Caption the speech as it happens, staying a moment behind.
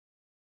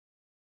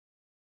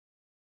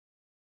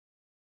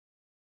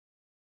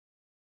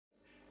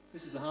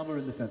This is the hammer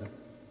and the feather.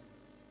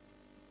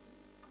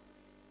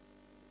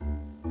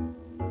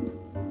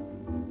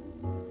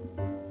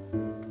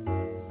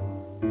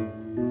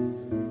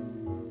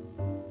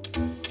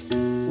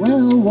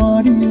 Well,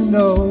 what do you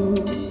know?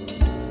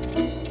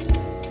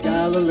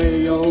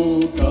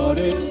 Galileo got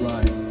it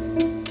right.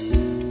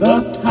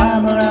 The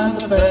hammer and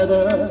the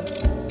feather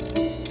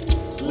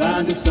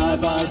landed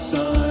side by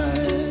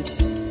side.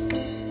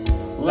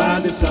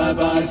 Landed side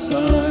by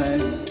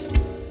side.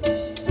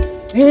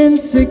 In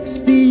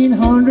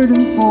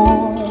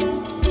 1604,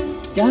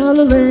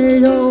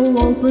 Galileo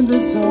opened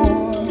the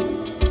door.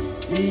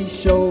 He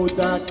showed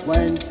that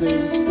when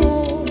things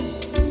fall,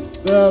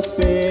 the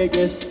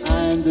biggest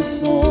and the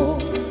small,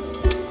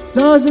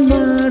 doesn't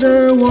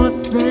matter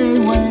what they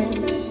weigh,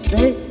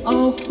 they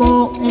all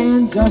fall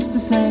in just the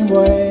same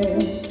way.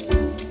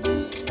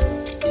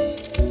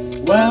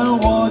 Well,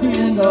 what do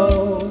you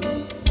know?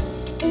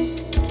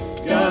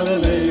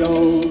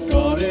 Galileo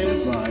got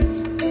it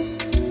right.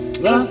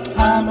 The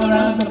hammer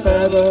and the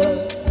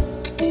feather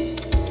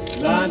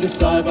landed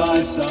side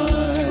by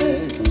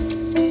side.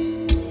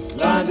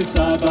 Landed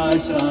side by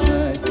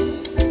side.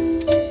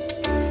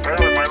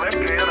 Well, in my left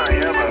hand I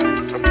have a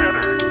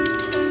feather.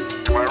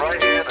 In my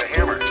right hand a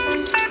hammer.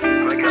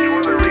 And I guess one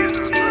of the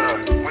reasons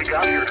we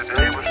got here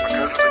today was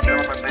because of a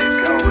gentleman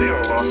named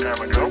Galileo a long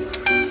time ago,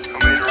 who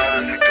made a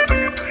rather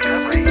significant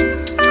discovery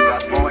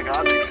about falling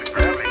objects in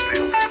gravity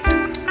fields.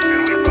 And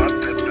we thought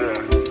that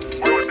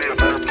where would be a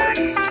better place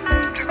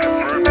to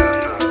confirm his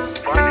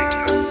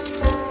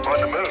findings on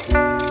the moon.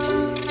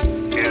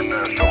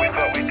 And so we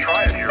thought we'd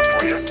try it here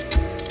for you.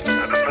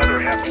 And the feather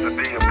happens to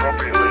be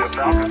appropriately a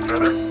falcon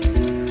feather.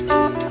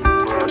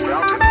 For a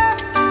falcon.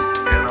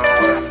 And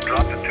I'll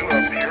drop the two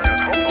up here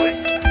and hopefully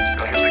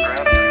they'll hit the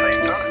ground at the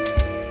same time.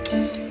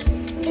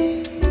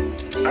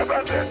 How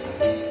about that?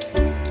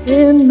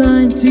 In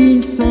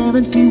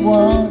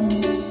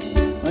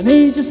 1971, an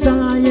age of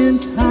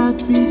science had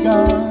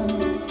begun.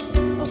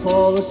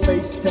 Apollo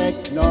space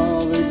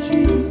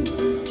technology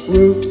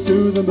flew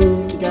to the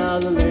moon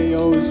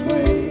Galileo's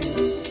way.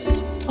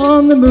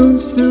 On the moon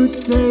stood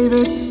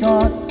David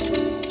Scott,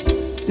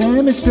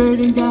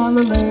 demonstrating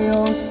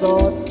Galileo's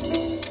thought.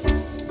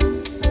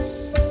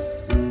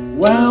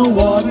 Well,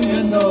 what do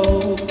you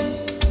know?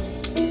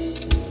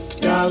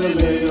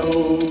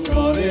 Galileo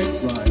got it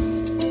right.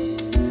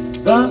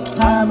 The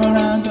hammer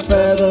and the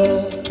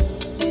feather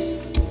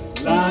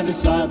landed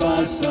side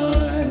by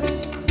side.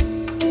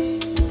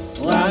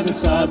 Landed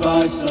side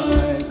by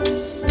side.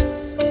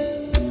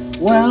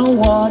 Well,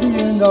 what do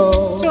you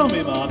know? Tell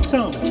me, Mark,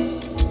 tell me.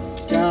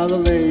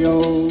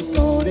 Galileo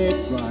got it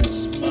right.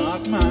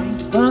 Smart man.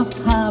 The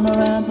hammer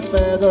and the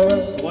feather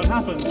What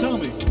happened? Tell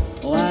me.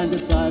 landed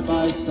side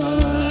by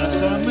side.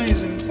 That's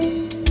amazing.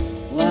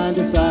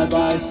 Landed side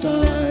by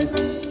side.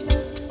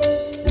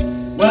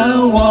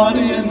 Well, what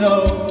do you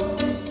know?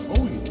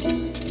 Oh,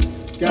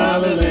 yeah.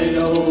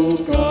 Galileo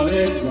got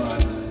it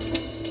right.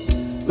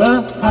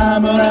 The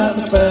hammer and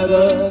the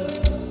feather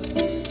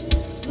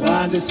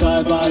landed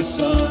side by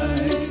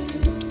side.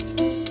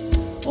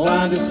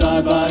 Landed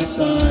side by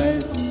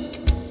side.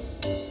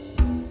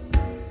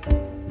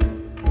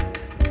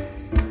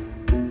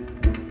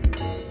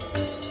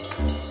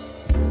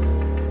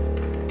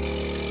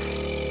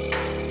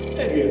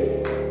 Thank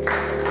you.